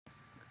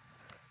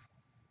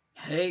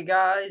Hey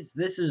guys,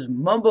 this is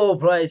Mumbo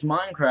Plays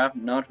Minecraft,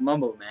 not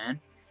Mumbo Man,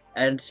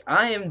 and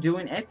I am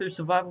doing Aether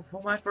Survival for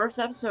my first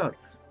episode.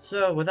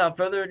 So, without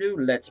further ado,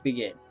 let's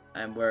begin.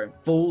 I'm wearing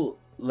full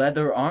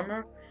leather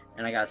armor,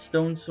 and I got a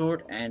stone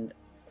sword and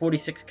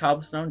 46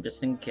 cobblestone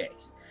just in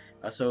case.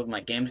 Also,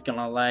 my game's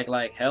gonna lag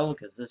like hell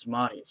because this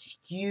mod is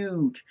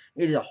huge.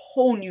 It is a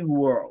whole new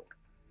world.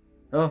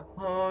 A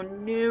whole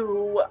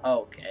new...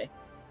 Okay.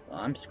 Well,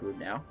 I'm screwed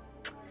now.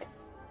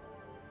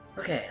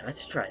 Okay,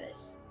 let's try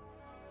this.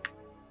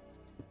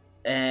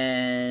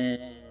 And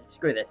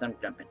screw this, I'm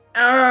jumping.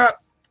 Ah,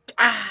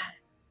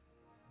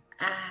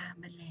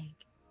 my leg.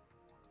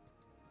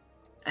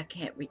 I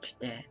can't reach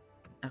that.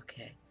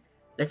 Okay,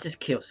 let's just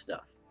kill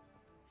stuff.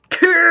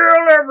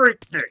 Kill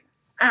everything.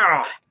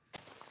 Ah,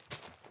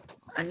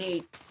 I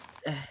need.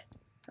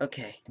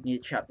 Okay, need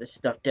to chop this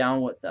stuff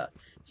down with a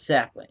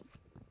sapling.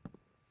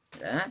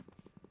 That.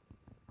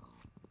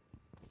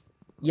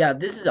 Yeah,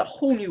 this is a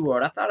whole new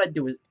world. I thought I'd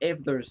do with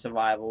Aether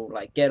survival,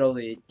 like get all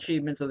the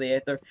achievements of the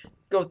Aether,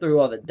 go through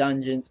all the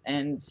dungeons,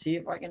 and see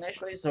if I can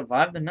actually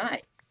survive the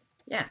night.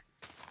 Yeah.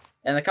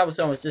 And the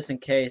cobblestone was just in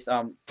case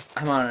I'm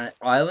on an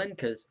island,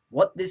 because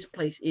what this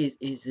place is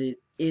it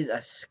is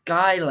a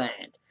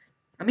skyland.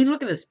 I mean,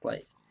 look at this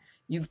place.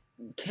 You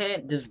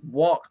can't just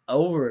walk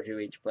over to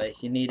each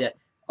place. You need to,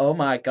 oh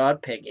my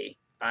god, Piggy,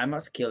 I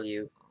must kill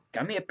you.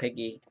 Come here,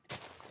 Piggy.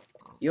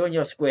 You and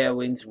your square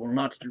wings will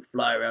not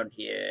fly around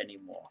here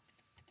anymore.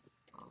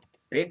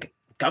 Pig,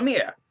 come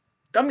here.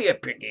 Come here,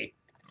 Piggy.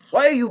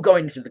 Why are you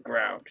going to the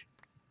ground?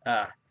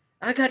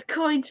 I got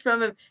coins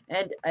from him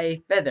and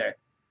a feather.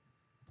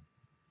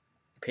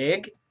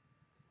 Pig,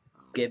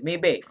 give me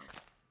beef.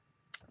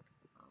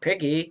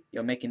 Piggy,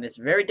 you're making this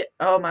very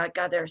oh my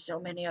god, there are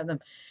so many of them.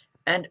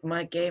 And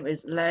my game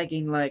is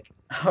lagging like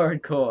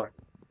hardcore.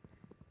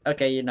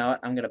 Okay, you know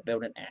what? I'm gonna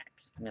build an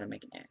axe. I'm gonna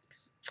make an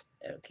axe.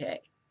 Okay.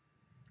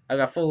 I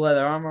got full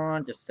leather armor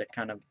on just to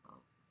kind of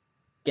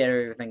get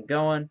everything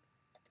going.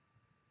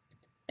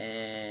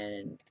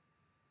 And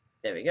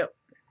there we go.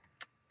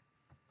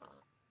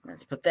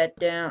 Let's put that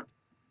down.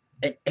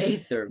 An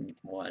Aether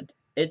one.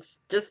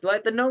 It's just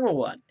like the normal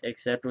one,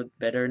 except with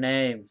better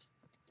names.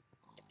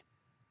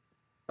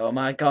 Oh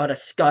my god, a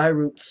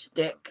skyroot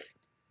stick.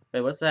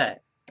 Wait, what's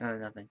that? Oh,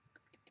 nothing.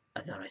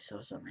 I thought I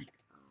saw something.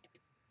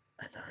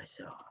 I thought I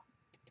saw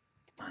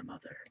my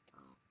mother.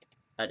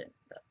 I didn't,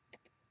 though.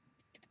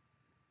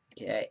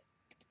 Okay.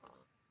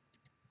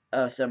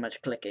 Oh, so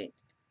much clicking.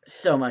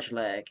 So much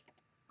lag.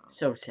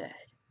 So sad.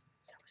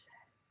 So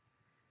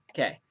sad.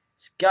 Okay.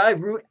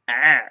 Skyroot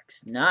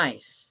axe.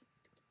 Nice.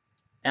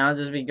 And I'll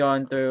just be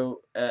going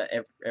through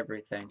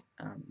everything.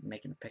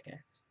 Making a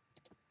pickaxe.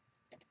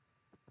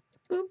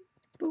 Boop,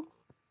 boop.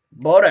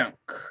 Bodunk.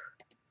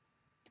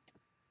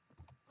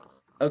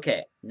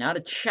 Okay, now to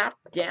chop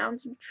down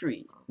some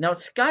trees. Now, what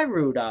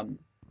Skyroot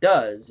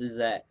does is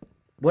that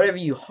whatever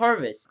you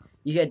harvest,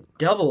 you get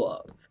double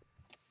of,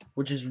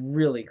 which is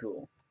really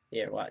cool.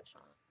 Here, watch.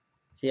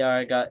 See how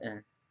I got?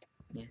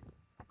 Yeah.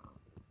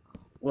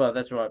 Well,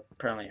 that's what I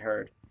apparently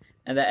heard.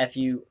 And that if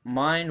you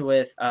mine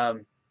with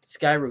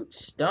Skyroot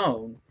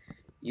stone,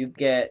 you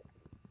get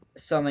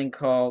something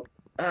called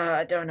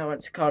I don't know what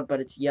it's called,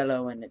 but it's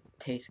yellow and it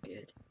tastes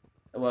good.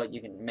 Well,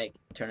 you can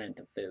turn it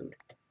into food.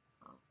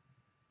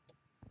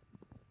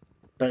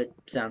 But it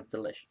sounds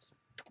delicious.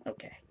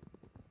 Okay.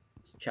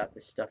 Let's chop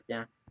this stuff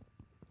down.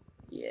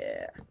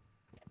 Yeah.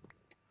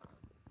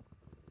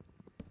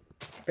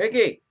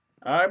 Piggy,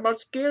 I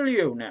must kill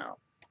you now.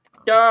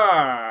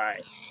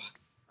 Die!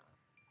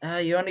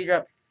 You only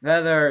drop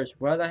feathers.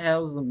 Where the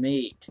hell's the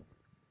meat?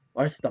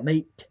 Where's the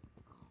meat?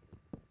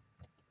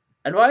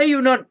 And why are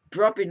you not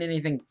dropping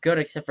anything good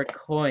except for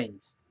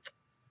coins?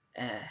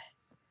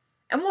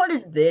 And what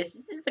is this?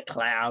 Is this a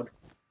cloud?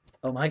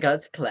 Oh my god,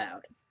 it's a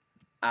cloud.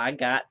 I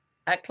got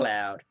a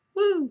cloud.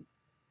 Woo!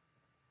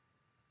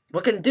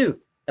 What can it do?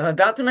 If I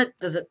bounce on it,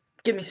 does it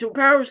give me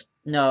superpowers?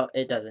 No,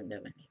 it doesn't do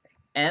anything.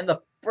 And the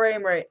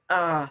frame rate,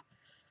 the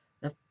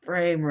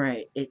frame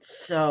rate,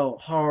 it's so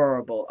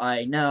horrible,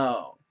 I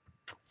know.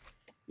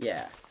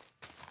 Yeah.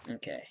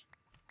 Okay.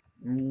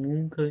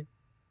 Okay.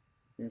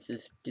 Let's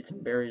just get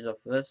some berries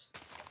off of this.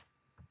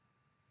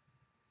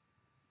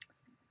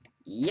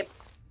 Yep.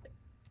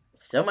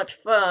 So much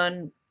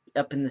fun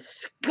up in the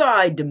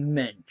sky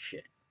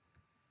dimension.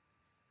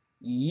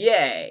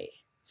 Yay!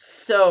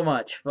 So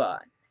much fun.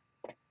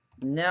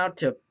 Now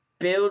to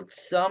build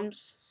some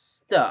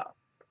stuff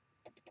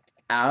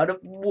out of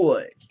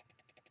wood.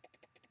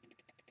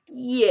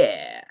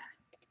 Yeah.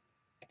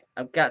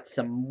 I've got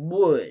some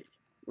wood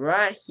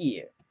right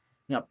here.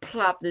 I'm gonna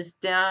plop this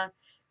down.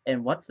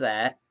 And what's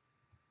that?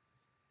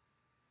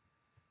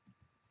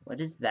 What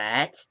is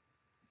that?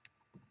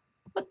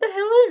 What the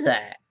hell is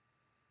that?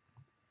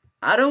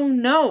 I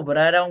don't know, but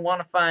I don't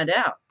want to find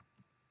out.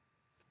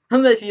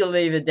 Unless you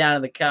leave it down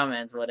in the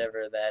comments,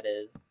 whatever that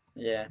is.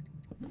 Yeah.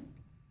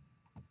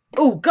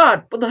 Oh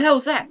god, what the hell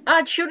is that? Ah,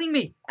 it's shooting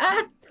me!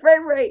 Ah,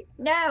 frame rate!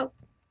 No!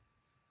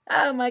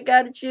 Oh my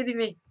god, it's shooting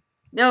me!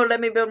 No, let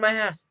me build my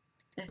house.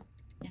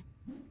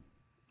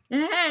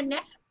 No!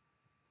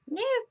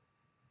 Yeah.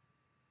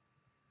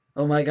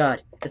 Oh my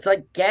god. It's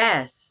like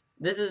gas.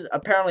 This is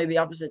apparently the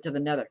opposite to the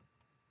nether.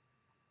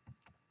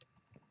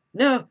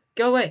 No!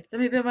 Go away!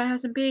 Let me build my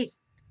house in peace!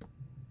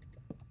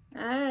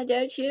 Ah,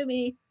 don't shoot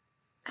me.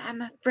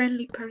 I'm a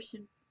friendly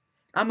person.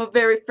 I'm a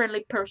very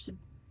friendly person.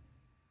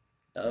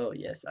 Oh,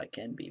 yes, I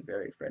can be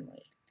very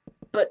friendly.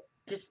 But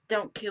just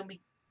don't kill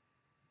me.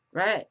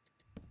 Right?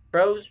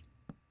 Bros?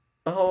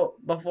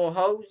 Before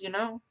hoes, you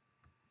know?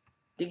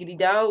 Diggity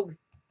dog.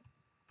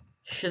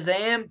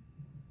 Shazam.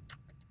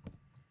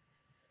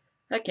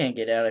 I can't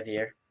get out of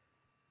here.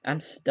 I'm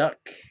stuck.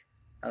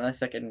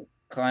 Unless I can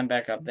climb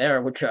back up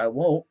there, which I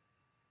won't.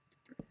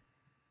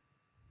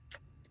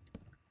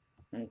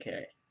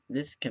 Okay.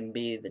 This can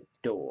be the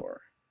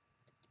door.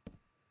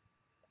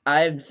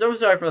 I'm so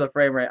sorry for the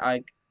frame rate.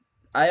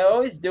 I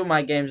always do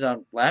my games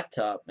on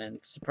laptop, and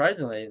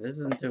surprisingly, this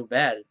isn't too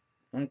bad. It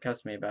only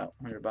cost me about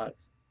 $100.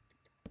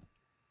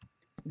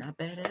 Not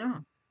bad at all.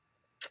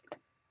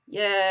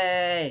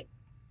 Yay!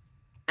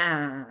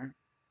 Ah.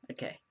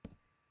 Okay.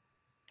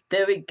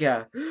 There we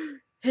go.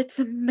 It's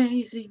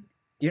amazing.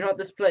 Do you know what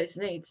this place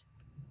needs?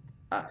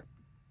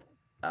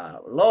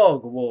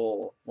 Log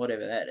wall.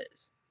 Whatever that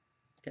is.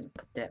 Gonna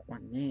put that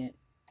one there.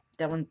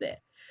 That one there.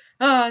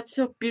 Ah, it's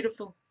so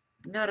beautiful.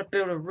 Now to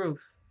build a roof.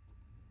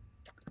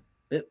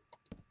 Boop,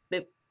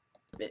 boop,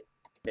 boop,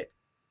 boop.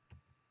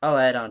 I'll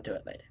add on to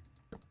it later.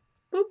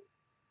 Boop.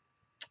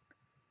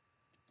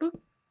 Boop.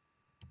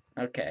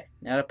 Okay,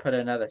 now to put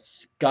another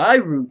sky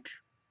root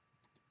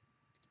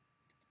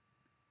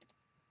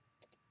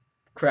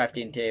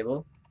crafting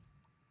table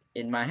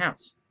in my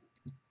house.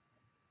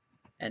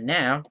 And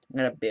now I'm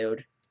gonna build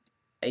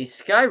a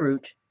sky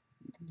root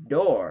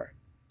door.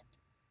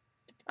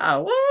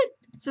 Oh, what?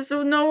 It's just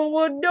a normal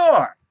wood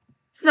door.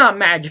 It's not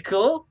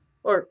magical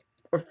or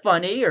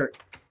funny or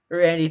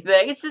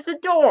anything. It's just a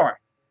door.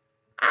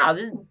 Ah,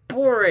 this is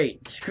boring.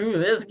 Screw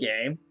this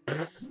game.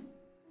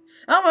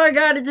 Oh my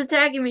god, it's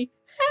attacking me.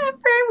 Ah,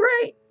 frame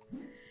rate.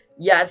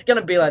 Yeah, it's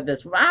gonna be like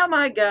this. Oh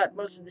my god,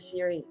 most of the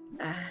series.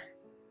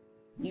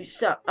 You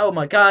suck. Oh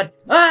my god.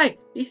 Hey,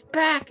 he's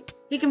back.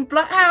 He can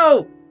fly.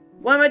 Ow!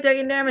 Why am I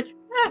taking damage?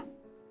 Ah,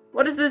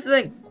 what is this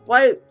thing?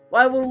 Why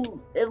will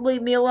it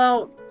leave me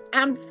alone?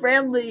 I'm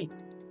friendly.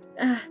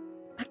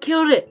 I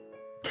killed it.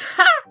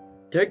 Ha!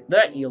 Take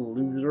that, you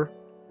loser.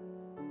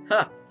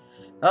 Ha.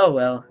 Oh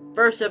well.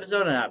 First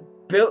episode and I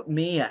built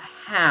me a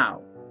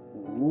house.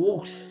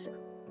 Woos.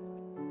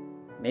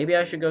 Maybe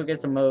I should go get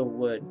some more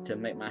wood to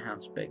make my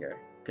house bigger.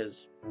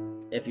 Because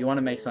if you want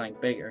to make something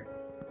bigger,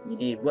 you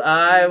need...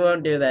 I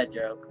won't do that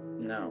joke.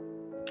 No.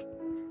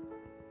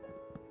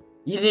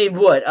 You need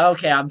wood.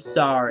 Okay, I'm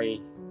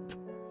sorry.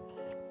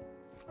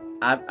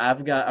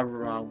 I've got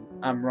a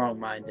I'm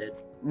wrong-minded.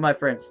 My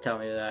friends tell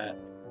me that.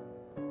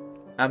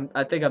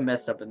 I think I'm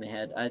messed up in the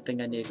head. I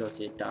think I need to go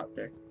see a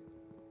doctor.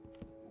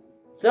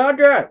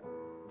 Sandra!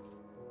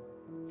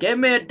 Give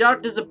me a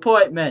doctor's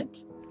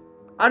appointment.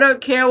 I don't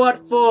care what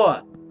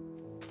for.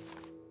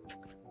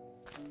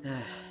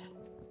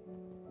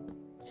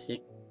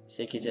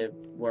 Sick to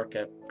work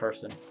a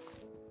person.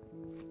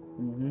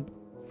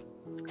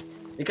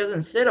 Because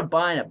instead of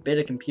buying a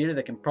better computer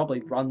that can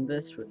probably run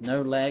this with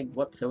no lag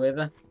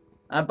whatsoever,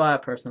 I buy a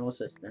personal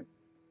assistant.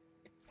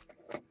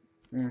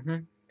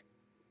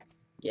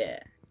 Yeah.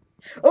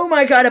 Oh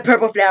my god, a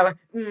purple flower!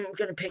 I'm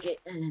gonna pick it.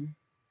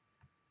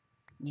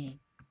 Yeah.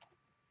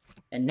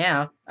 And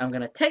now, I'm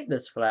gonna take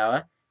this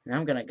flower, and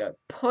I'm gonna go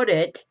put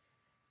it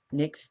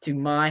next to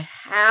my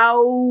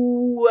house.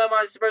 Am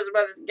I supposed to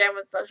play this game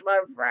with such low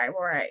frame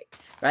rate?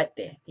 Right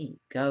there. There you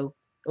go.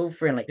 All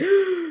friendly.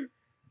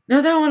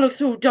 Now that one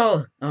looks all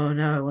dull. Oh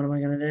no, what am I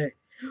gonna do?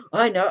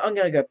 I know, I'm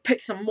gonna go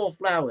pick some more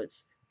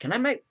flowers. Can I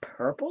make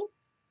purple?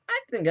 I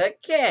think I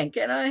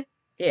can I?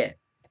 Here,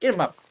 get in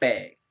my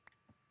bag.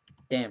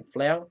 Damn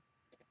flower.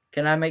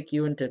 Can I make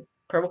you into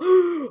purple?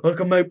 I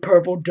can make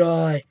purple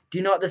dye. Do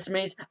you know what this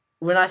means?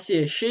 When I see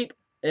a sheep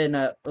in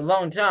a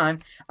long time,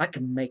 I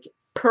can make it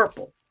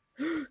purple.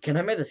 Can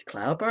I make this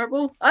cloud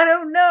purple? I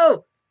don't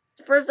know. It's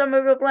the first time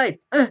I've ever played.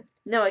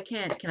 No, I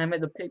can't. Can I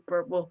make the pig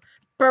purple?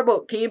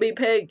 Purple, can you be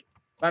pig?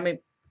 I mean,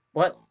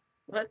 what?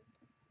 What?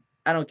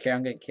 I don't care.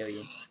 I'm gonna kill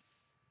you.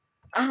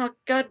 Oh,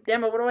 god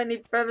damn it. What do I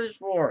need feathers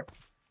for?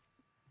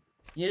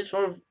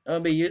 Useful. It'll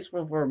be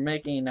useful for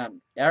making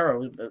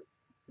arrows, but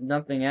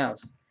nothing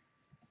else.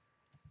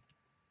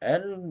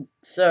 And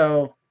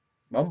so,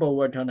 Mumbo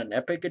went on an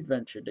epic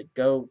adventure to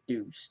go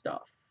do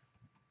stuff.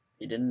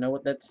 He didn't know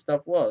what that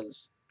stuff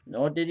was,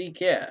 nor did he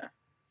care.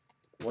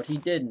 What he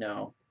did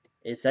know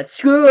is that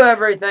screw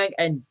everything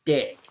and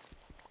dig.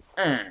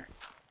 I'm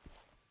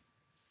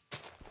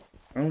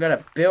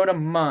gonna build a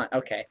mine.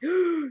 Okay.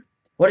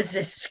 What is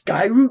this?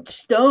 Skyroot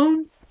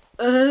stone?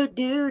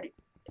 Dude.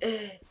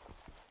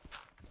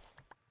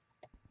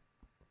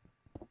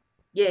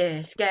 Yeah,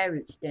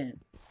 Skyroot stone.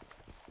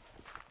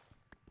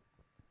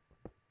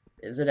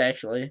 Is it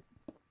actually?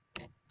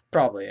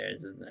 Probably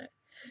is, isn't it?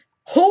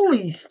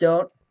 Holy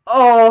stone!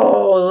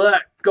 Oh,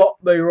 that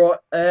got me right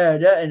there,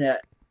 didn't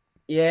it?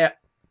 Yeah.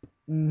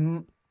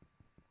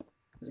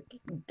 Is it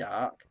getting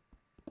dark?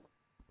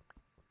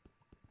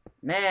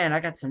 Man, I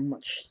got so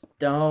much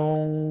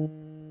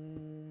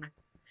stone.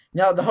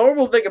 Now, the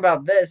horrible thing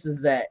about this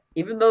is that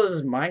even though this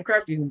is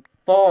Minecraft, you can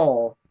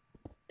fall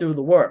through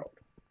the world.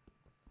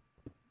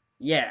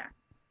 Yeah.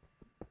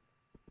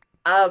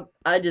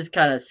 I just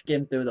kind of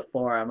skimmed through the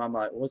forum. I'm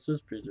like, what's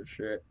this piece of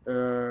shit?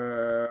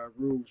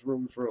 Rules.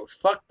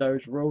 Fuck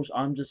those rules.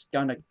 I'm just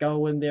gonna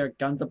go in there,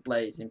 guns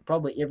a-blazing.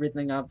 Probably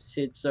everything I've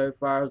said so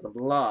far is a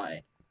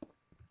lie.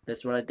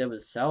 That's what I did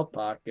with South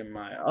Park in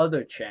my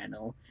other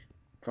channel.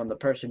 From the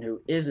person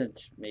who isn't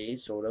me,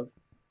 sort of.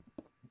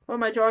 What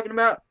am I talking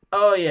about?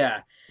 Oh,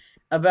 yeah.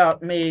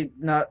 About me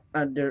not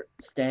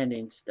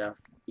understanding stuff.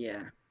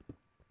 Yeah.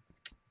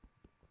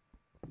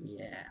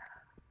 Yeah.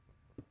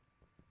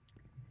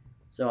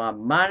 So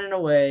I'm mining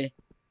away,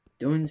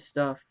 doing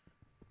stuff,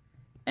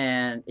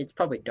 and it's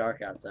probably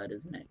dark outside,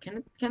 isn't it?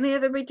 Can the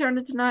Aether be turned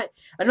into night?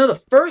 I know the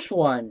first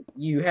one,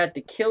 you had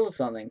to kill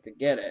something to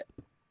get it.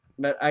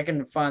 But I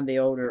can find the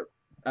older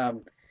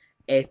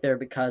Aether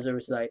because it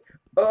was like,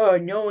 oh,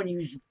 no one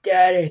uses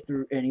that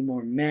Aether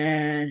anymore,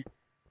 man.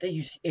 They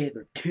use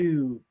Aether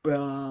II,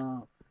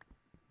 bro.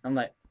 I'm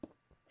like,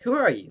 who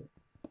are you?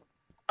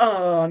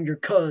 Oh, I'm your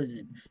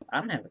cousin. I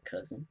don't have a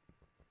cousin.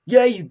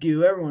 Yeah, you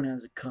do. Everyone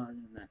has a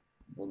cousin.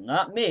 Well,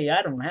 not me.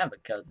 I don't have a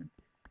cousin.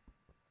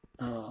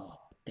 Oh,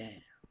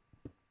 damn.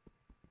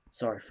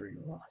 Sorry for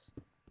your loss.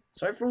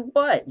 Sorry for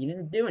what? You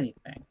didn't do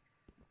anything.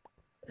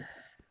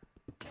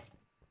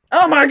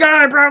 Oh my god,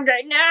 I broke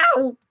it!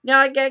 No! Now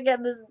I can't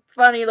get this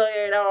funny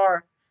looking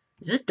door.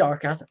 Is it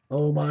dark outside?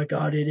 Oh my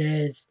god, it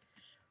is.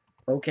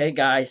 Okay,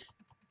 guys.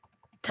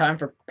 Time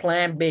for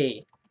plan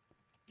B.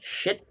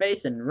 Shit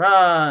face and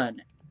run.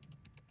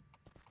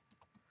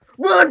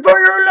 Run for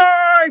your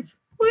life!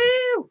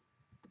 Woo!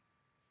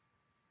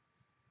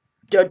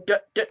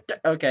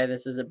 Okay,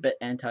 this is a bit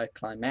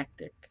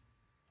anticlimactic.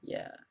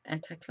 Yeah,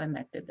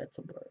 anticlimactic, that's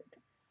a word.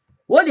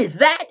 What is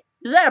that?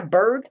 Is that a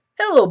bird?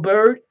 Hello,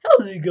 bird.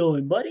 How's it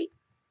going, buddy?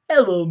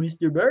 Hello,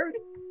 Mr. Bird.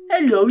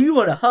 Hello, you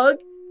want a hug?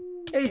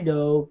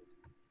 Hello.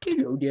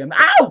 Hello, damn.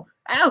 Ow!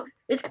 Ow!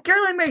 It's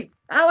killing me!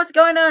 Ow, what's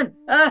going on?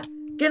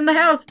 Get in the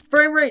house!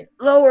 Frame rate!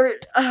 Lower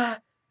it!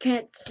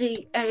 Can't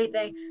see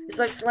anything. It's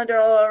like Slender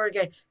all over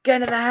again.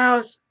 Get in the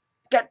house!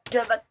 Get to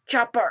the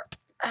chopper!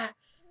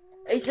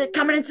 Is it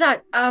coming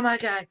inside? Oh my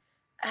god.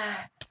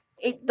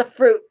 Eat the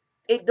fruit.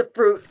 Eat the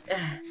fruit.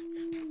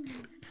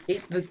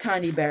 Eat the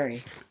tiny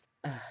berry.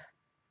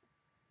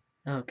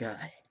 Oh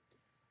god.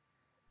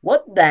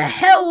 What the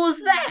hell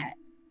was that?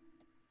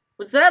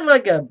 Was that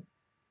like a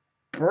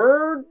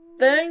bird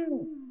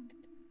thing?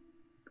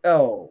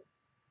 Oh.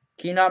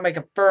 Can you not make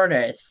a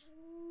furnace?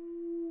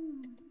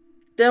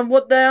 Then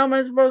what the hell am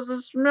I supposed to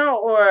smell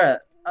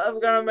or I'm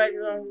gonna make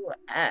some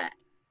I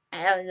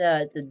don't know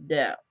what to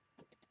do.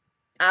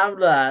 I'm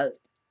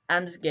lost.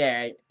 I'm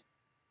scared.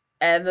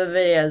 And the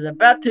video is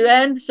about to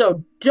end,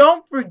 so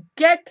don't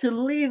forget to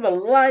leave a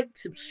like,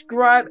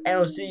 subscribe, and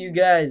I'll see you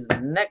guys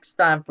next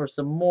time for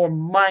some more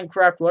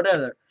Minecraft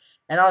whatever.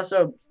 And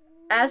also,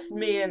 ask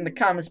me in the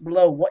comments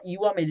below what you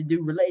want me to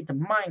do related to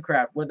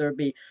Minecraft, whether it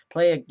be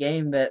play a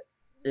game that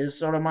is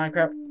sort of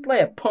Minecraft,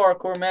 play a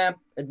parkour map,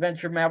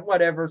 adventure map,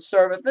 whatever,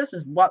 server. This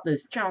is what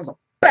this channel's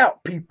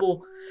about,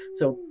 people.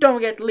 So don't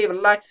forget to leave a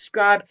like,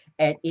 subscribe,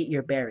 and eat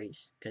your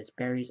berries, because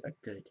berries are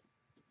good.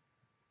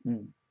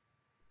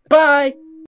 Bye!